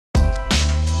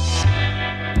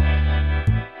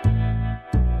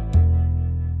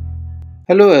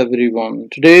Hello everyone.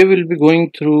 Today we'll be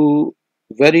going through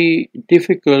very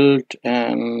difficult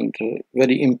and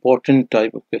very important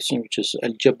type of question, which is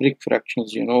algebraic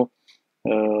fractions.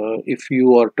 If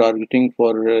you are targeting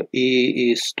for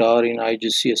A star in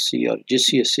IGCSE or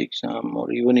GCSE exam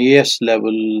or even AS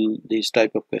level, these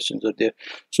type of questions are there.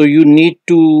 So you need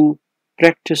to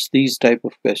practice these type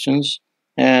of questions.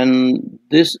 And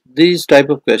these type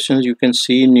of questions, you can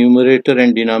see numerator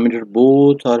and denominator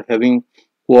both are having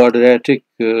quadratic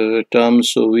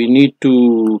terms, so we need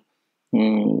to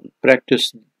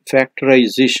practice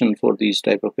factorization for these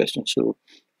type of questions. So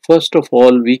first of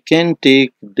all, we can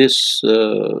take this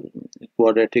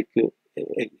quadratic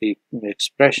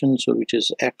expression, so which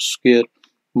is x square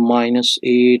minus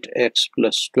 8x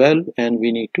plus 12, and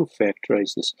we need to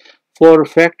factorize this. For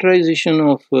factorization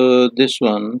of this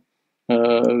one,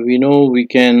 we know we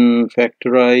can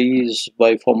factorize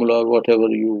by formula or whatever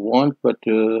you want, but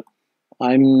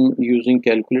I'm using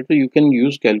calculator. You can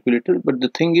use calculator, but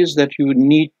the thing is that you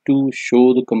need to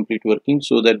show the complete working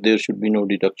so that there should be no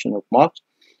deduction of marks.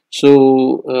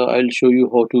 So I'll show you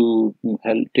how to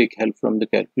take help from the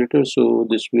calculator. So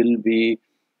this will be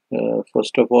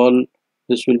first of all,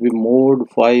 this will be mod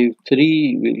 5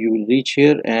 3. You will reach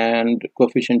here, and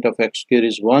coefficient of x square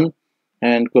is 1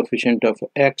 and coefficient of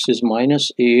x is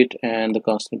minus 8 and the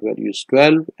constant value is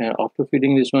 12. And after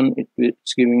feeding this one,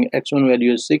 it's giving x1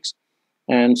 value is 6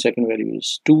 and second value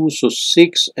is 2. So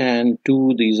 6 and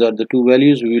 2, these are the two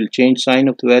values. We will change sign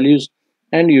of the values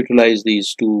and utilize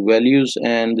these two values,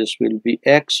 and this will be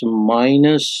x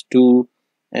minus 2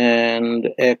 and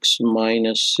x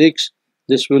minus 6.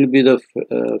 This will be the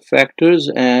factors,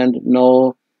 and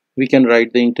now we can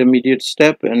write the intermediate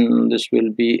step, and this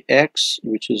will be x,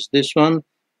 which is this one,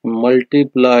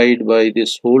 multiplied by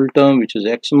this whole term, which is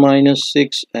x minus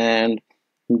 6, and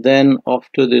then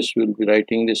after this we'll be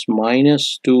writing this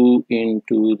minus 2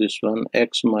 into this one,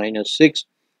 x minus 6,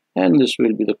 and this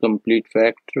will be the complete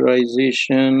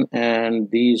factorization, and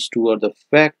these two are the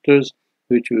factors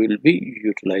which we will be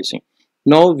utilizing.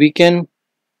 Now we can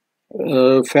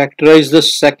factorize the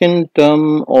second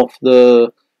term of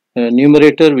the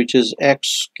numerator, which is x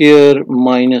square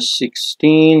minus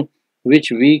 16,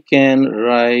 which we can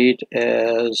write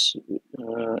as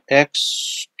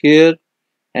x square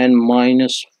and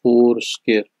minus 4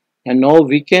 square. And now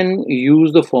we can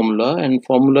use the formula, and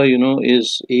formula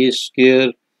is a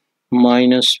square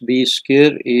minus b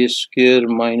square. A square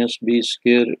minus b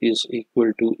square is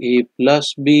equal to a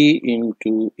plus b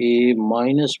into a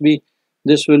minus b.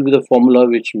 This will be the formula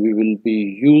which we will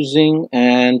be using,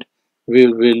 and we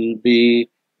will be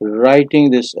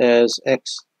writing this as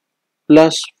x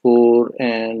plus 4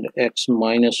 and x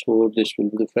minus 4. This will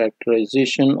be the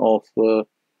factorization of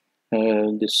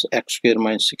this x square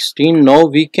minus 16. Now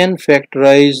we can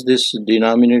factorize this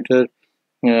denominator,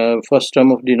 first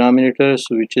term of denominators,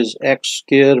 which is x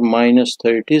square minus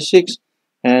 36,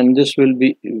 and this will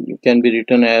be can be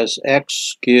written as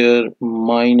x square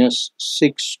minus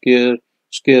 6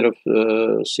 square of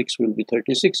 6 will be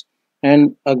 36,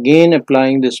 and again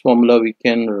applying this formula we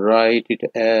can write it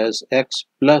as x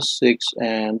plus 6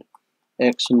 and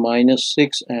x minus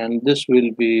 6, and this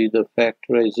will be the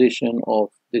factorization of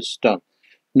this term.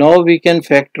 Now we can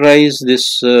factorize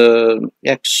this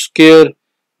x square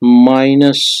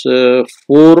minus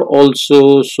 4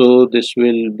 also, so this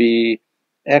will be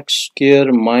x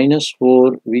square minus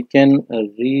 4. We can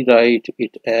rewrite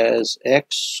it as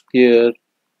x square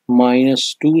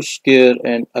minus 2 square,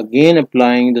 and again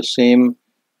applying the same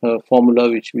formula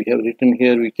which we have written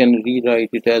here, we can rewrite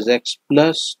it as x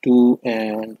plus 2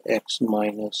 and x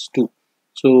minus 2.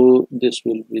 So this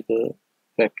will be the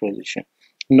factorization.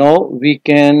 Now we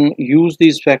can use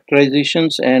these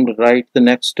factorizations and write the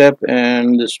next step,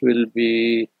 and this will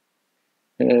be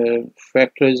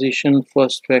factorization.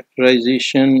 First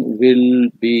factorization will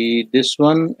be this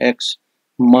one, x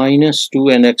minus 2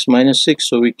 and x minus 6.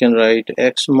 So we can write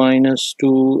x minus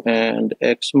 2 and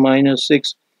x minus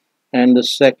 6. And the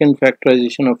second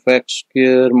factorization of x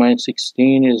square minus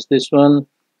 16 is this one,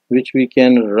 which we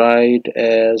can write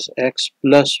as x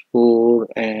plus 4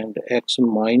 and x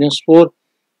minus 4.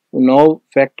 Now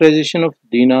factorization of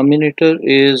denominator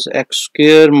is x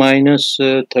square minus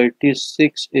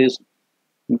 36 is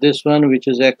this one, which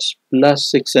is x plus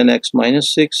 6 and x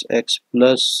minus 6, x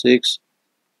plus 6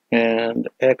 and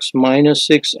x minus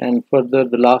 6, and further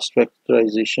the last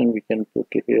factorization we can put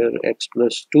here, x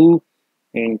plus 2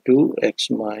 into x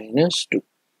minus 2.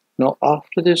 Now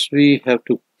after this we have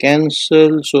to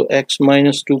cancel, so x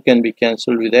minus 2 can be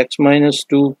cancelled with x minus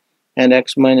 2, and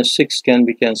x minus 6 can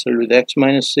be cancelled with x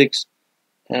minus 6,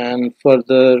 and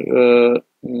further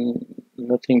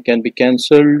nothing can be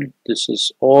cancelled. This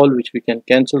is all which we can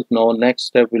cancel. Now next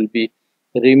step will be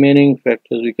the remaining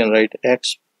factors. We can write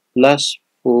x plus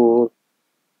 4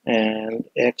 and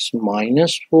x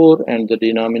minus 4, and the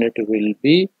denominator will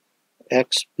be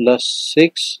x plus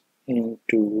 6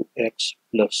 into x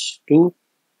plus 2,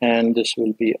 and this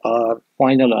will be our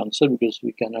final answer because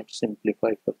we cannot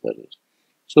simplify further.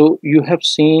 So you have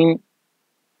seen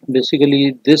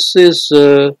basically this is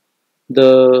the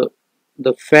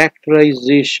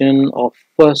factorization of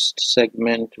first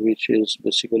segment, which is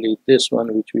basically this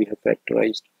one which we have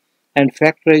factorized, and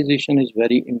factorization is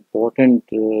very important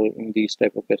in these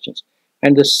type of questions.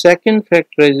 And the second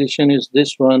factorization is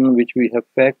this one which we have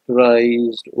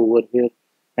factorized over here,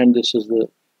 and this is the,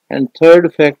 and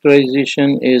third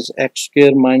factorization is x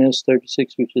square minus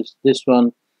 36, which is this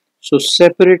one. So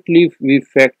separately we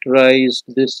factorized,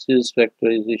 this is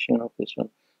factorization of this one.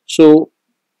 So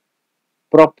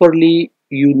properly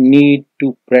you need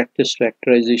to practice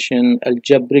factorization.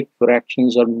 Algebraic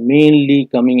fractions are mainly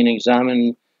coming in exam,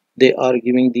 and they are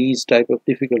giving these type of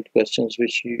difficult questions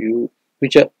which you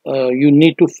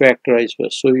need to factorize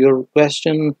first. So your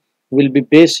question will be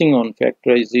basing on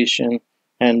factorization,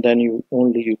 and then you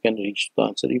can reach the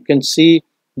answer. You can see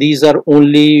these are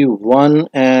only one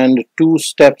and two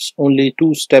steps, only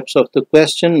two steps of the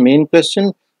question, main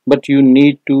question, but you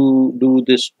need to do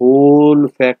this whole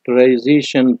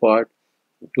factorization part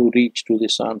to reach to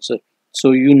this answer.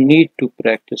 So you need to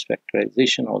practice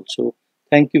factorization also.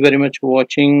 Thank you very much for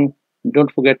watching.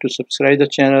 Don't forget to subscribe the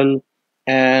channel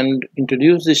and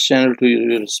introduce this channel to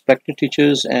your respected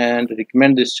teachers, and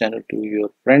recommend this channel to your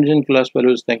friends and class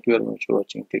fellows. Thank you very much for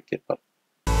watching. Take care. Bye.